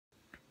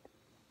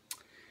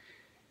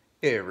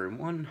Hey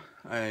everyone,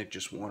 I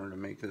just wanted to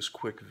make this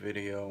quick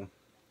video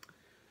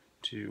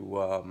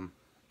to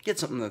get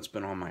something that's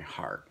been on my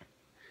heart.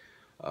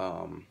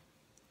 Um,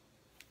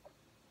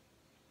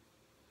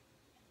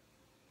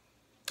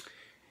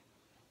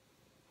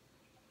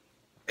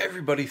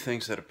 Everybody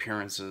thinks that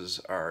appearances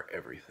are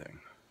everything.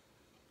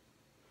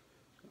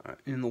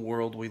 In the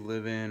world we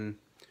live in,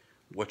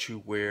 what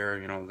you wear,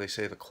 they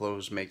say the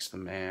clothes makes the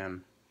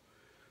man,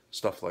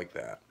 stuff like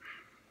that.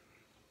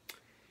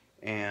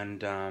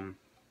 And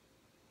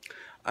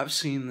I've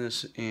seen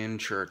this in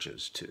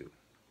churches too.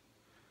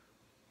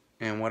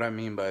 And what I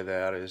mean by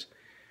that is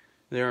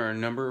there are a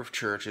number of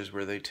churches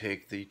where they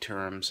take the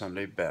term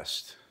Sunday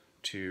best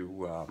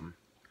to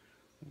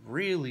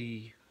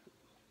really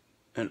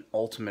an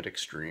ultimate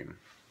extreme.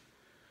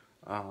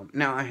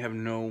 Now, I have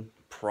no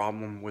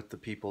problem with the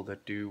people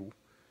that do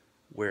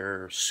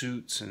wear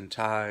suits and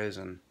ties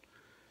and,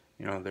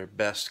 their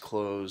best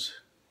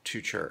clothes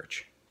to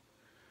church.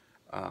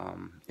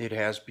 It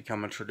has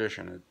become a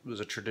tradition. It was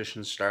a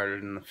tradition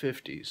started in the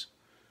 50s,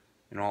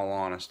 in all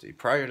honesty.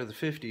 Prior to the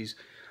 50s,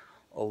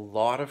 a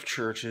lot of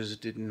churches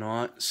did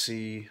not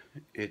see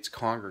its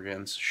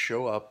congregants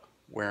show up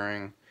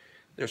wearing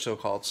their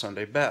so-called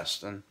Sunday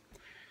best. And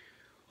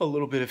a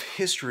little bit of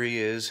history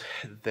is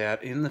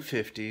that in the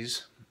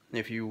 50s,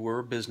 if you were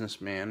a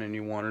businessman and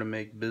you wanted to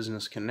make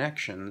business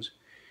connections,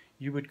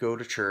 you would go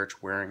to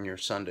church wearing your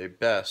Sunday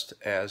best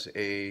as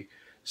a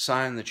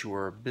sign that you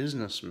were a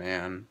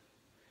businessman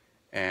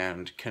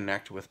and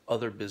connect with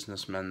other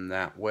businessmen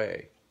that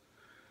way.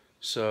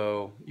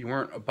 So you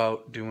weren't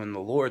about doing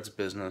the Lord's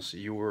business,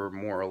 you were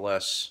more or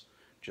less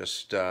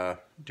just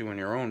doing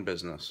your own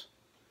business.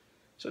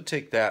 So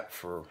take that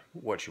for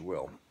what you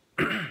will.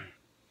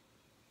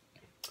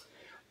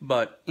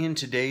 But in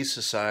today's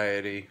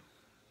society,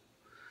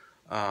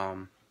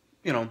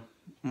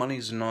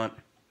 money's not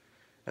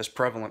as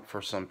prevalent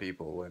for some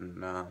people,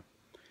 and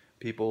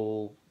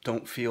people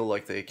don't feel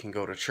like they can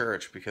go to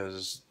church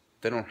because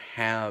they don't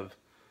have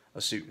a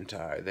suit and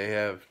tie. They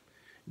have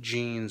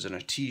jeans and a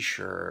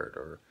t-shirt,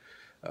 or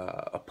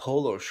a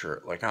polo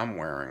shirt like I'm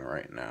wearing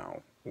right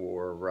now,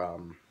 or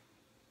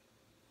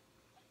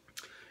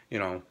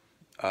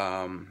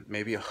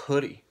maybe a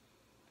hoodie.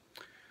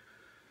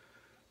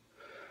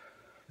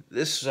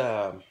 This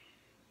got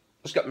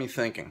me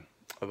thinking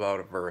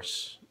about a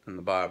verse in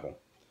the Bible.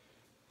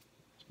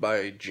 It's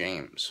by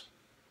James.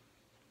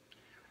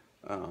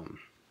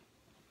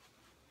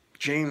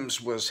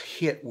 James was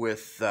hit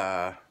with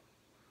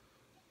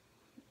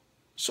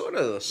sort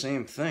of the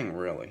same thing,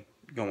 really,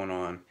 going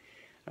on.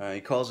 He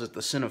calls it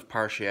the sin of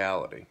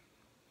partiality.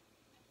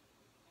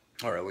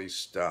 Or at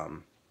least,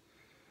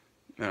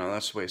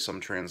 that's the way some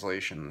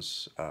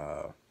translations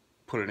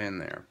put it in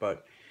there.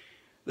 But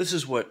this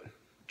is what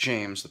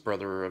James, the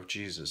brother of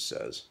Jesus,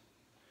 says.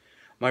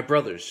 My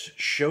brothers,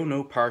 show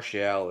no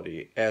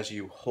partiality as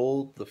you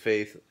hold the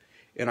faith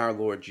in our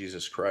Lord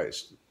Jesus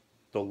Christ,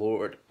 the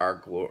Lord our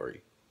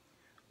glory,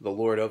 the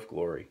Lord of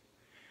glory.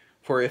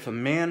 For if a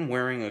man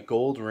wearing a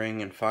gold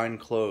ring and fine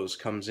clothes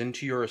comes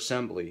into your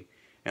assembly,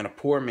 and a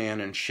poor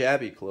man in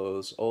shabby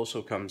clothes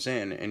also comes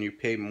in, and you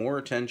pay more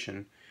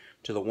attention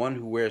to the one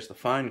who wears the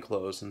fine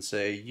clothes and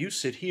say, you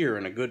sit here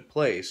in a good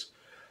place,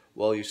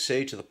 while you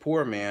say to the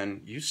poor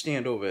man, you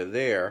stand over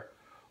there,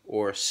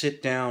 or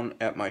sit down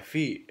at my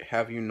feet,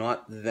 have you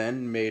not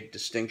then made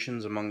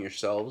distinctions among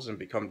yourselves and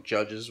become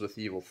judges with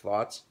evil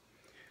thoughts?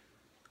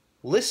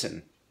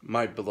 Listen,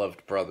 my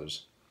beloved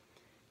brothers.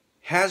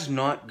 Has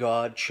not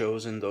God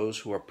chosen those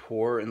who are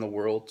poor in the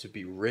world to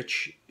be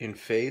rich in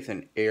faith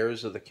and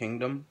heirs of the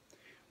kingdom,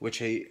 which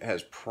he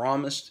has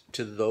promised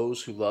to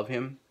those who love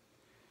him?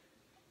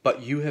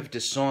 But you have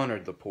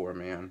dishonored the poor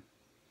man.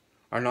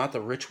 Are not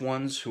the rich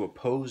ones who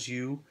oppose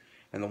you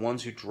and the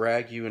ones who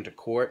drag you into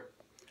court?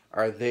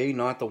 Are they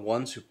not the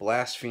ones who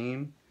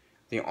blaspheme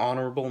the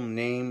honorable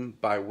name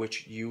by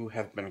which you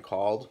have been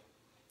called?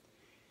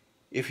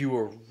 If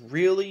you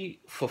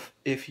really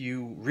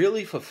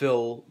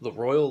fulfill the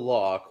royal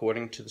law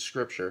according to the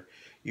scripture,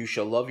 you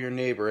shall love your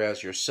neighbor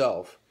as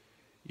yourself,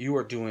 you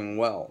are doing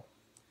well.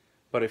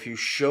 But if you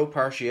show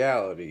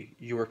partiality,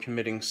 you are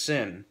committing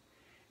sin,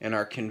 and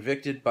are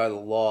convicted by the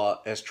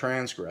law as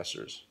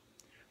transgressors.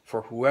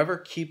 For whoever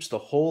keeps the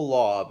whole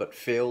law but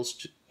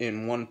fails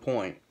in one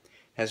point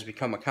has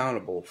become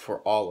accountable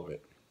for all of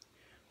it.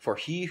 For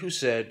he who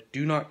said,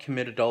 do not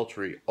commit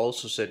adultery,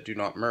 also said, do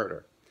not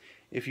murder.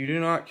 If you do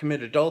not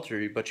commit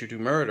adultery, but you do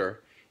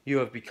murder, you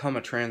have become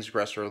a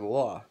transgressor of the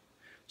law.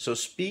 So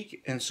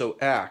speak and so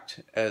act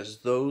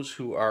as those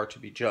who are to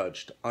be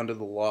judged under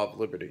the law of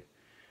liberty.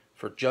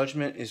 For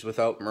judgment is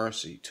without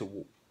mercy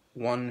to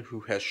one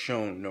who has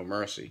shown no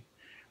mercy.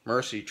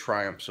 Mercy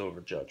triumphs over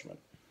judgment.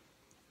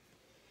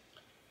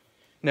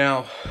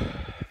 Now,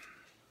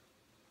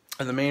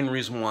 the main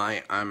reason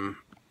why I'm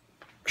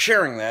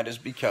sharing that is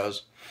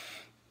because,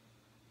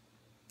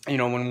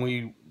 when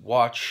we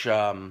watch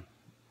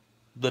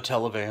the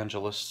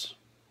televangelists,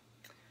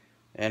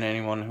 and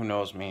anyone who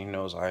knows me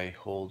knows I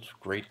hold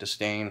great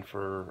disdain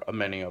for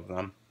many of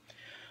them.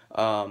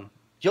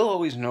 you'll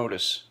always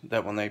notice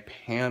that when they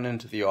pan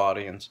into the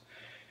audience,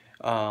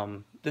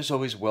 there's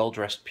always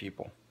well-dressed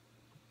people.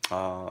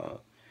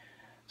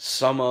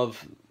 Some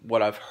of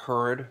what I've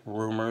heard,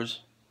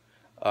 rumors,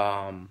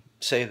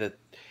 say that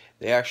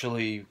they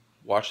actually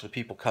watch the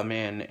people come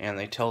in and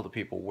they tell the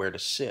people where to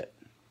sit.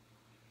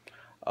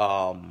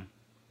 So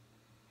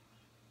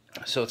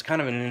it's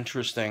kind of an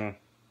interesting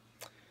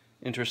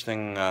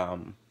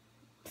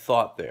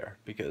thought there,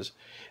 because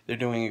they're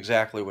doing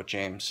exactly what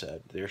James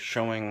said. They're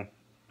showing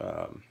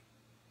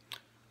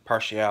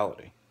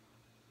partiality.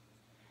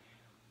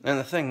 And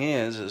the thing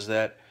is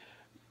that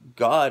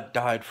God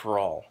died for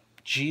all.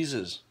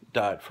 Jesus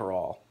died for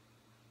all.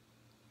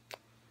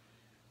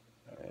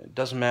 It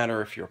doesn't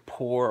matter if you're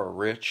poor or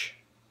rich,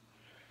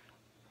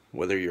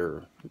 whether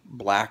you're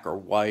black or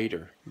white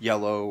or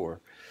yellow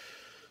or,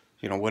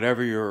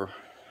 whatever your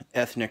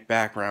ethnic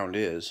background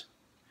is,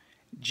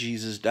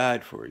 Jesus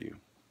died for you.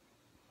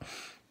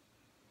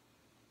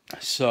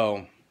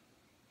 So,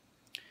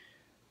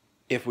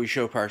 if we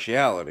show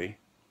partiality,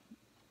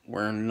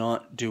 we're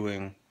not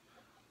doing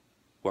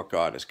what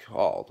God has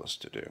called us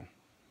to do.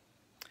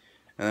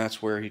 And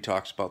that's where he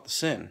talks about the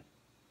sin.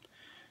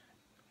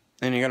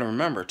 And you got to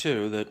remember,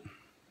 too, that,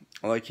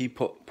 like he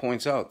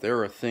points out,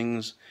 there are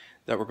things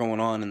that were going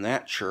on in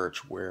that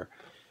church where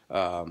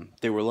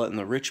they were letting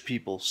the rich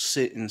people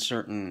sit in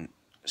certain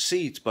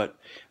seats, but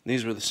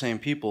these were the same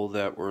people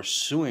that were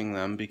suing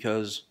them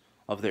because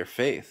of their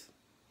faith.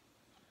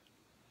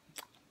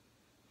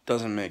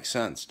 Doesn't make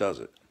sense, does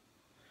it?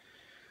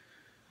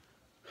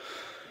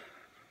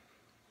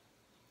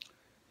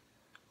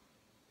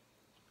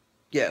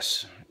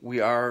 Yes, we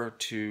are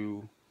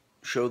to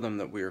show them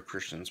that we are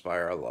Christians by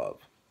our love.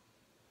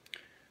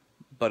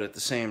 But at the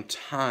same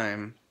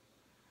time,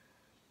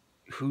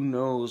 who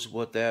knows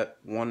what that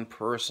one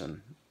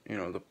person,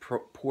 the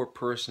poor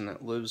person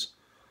that lives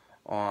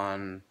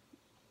on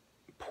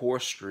Poor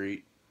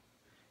Street,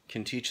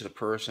 can teach the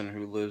person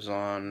who lives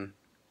on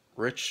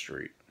Rich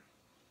Street,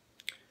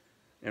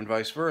 and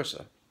vice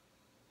versa.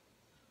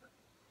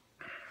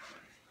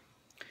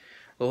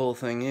 The whole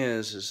thing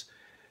is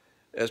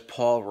as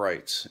Paul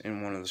writes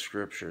in one of the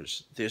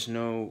scriptures, there's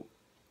no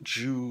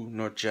Jew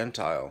nor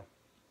Gentile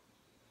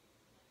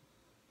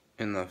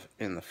in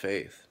the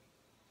faith.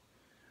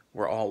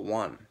 We're all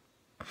one.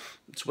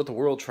 It's what the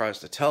world tries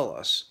to tell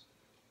us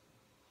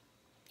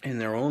in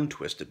their own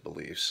twisted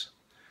beliefs,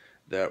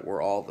 that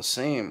we're all the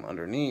same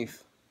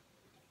underneath.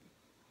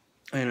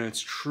 And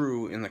it's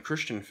true in the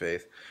Christian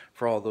faith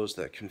for all those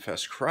that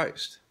confess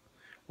Christ.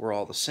 We're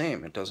all the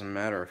same. It doesn't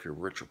matter if you're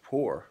rich or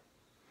poor.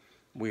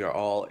 We are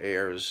all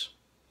heirs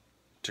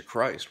to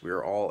Christ. We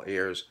are all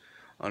heirs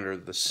under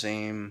the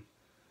same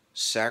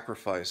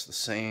sacrifice, the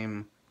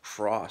same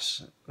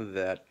cross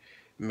that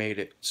made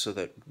it so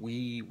that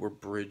we were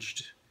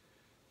bridged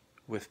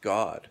with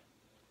God.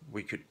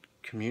 We could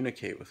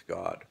communicate with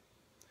God.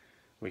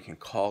 We can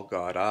call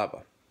God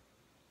Abba.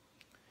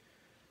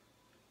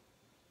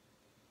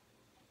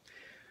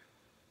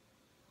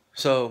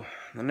 So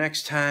the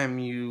next time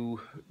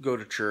you go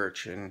to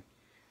church and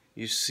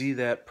you see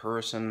that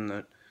person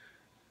that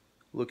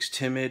looks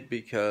timid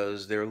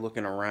because they're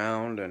looking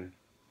around and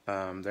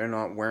they're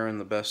not wearing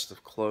the best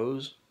of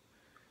clothes,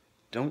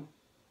 don't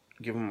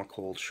give them a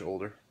cold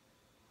shoulder.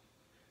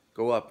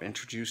 Go up,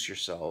 introduce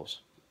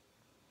yourselves.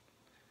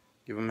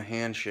 Give them a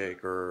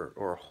handshake or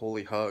a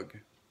holy hug.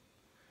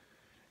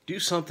 Do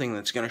something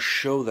that's going to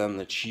show them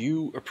that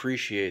you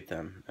appreciate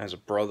them as a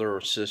brother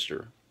or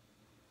sister.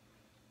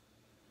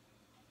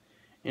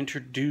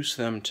 Introduce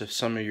them to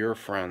some of your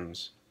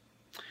friends,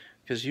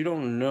 because you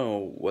don't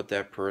know what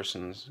that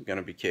person's going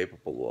to be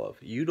capable of.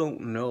 You don't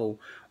know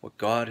what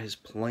God has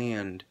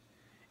planned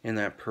in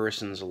that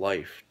person's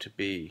life to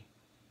be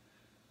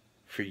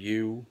for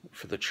you,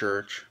 for the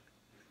church,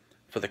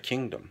 for the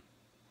kingdom.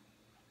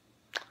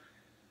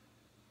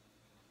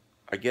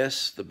 I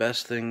guess the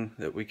best thing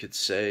that we could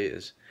say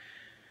is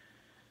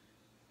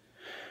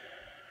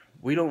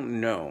we don't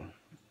know.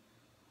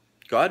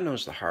 God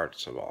knows the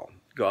hearts of all.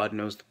 God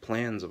knows the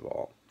plans of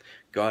all.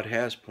 God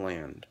has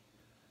planned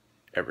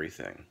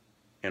everything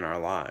in our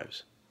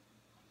lives.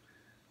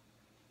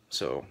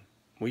 So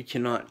we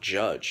cannot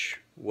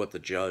judge what the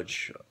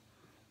judge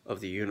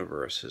of the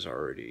universe has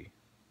already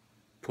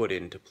put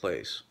into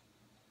place.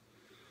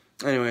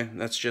 Anyway,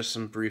 that's just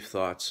some brief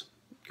thoughts.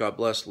 God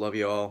bless. Love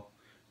you all.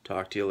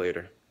 Talk to you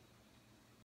later.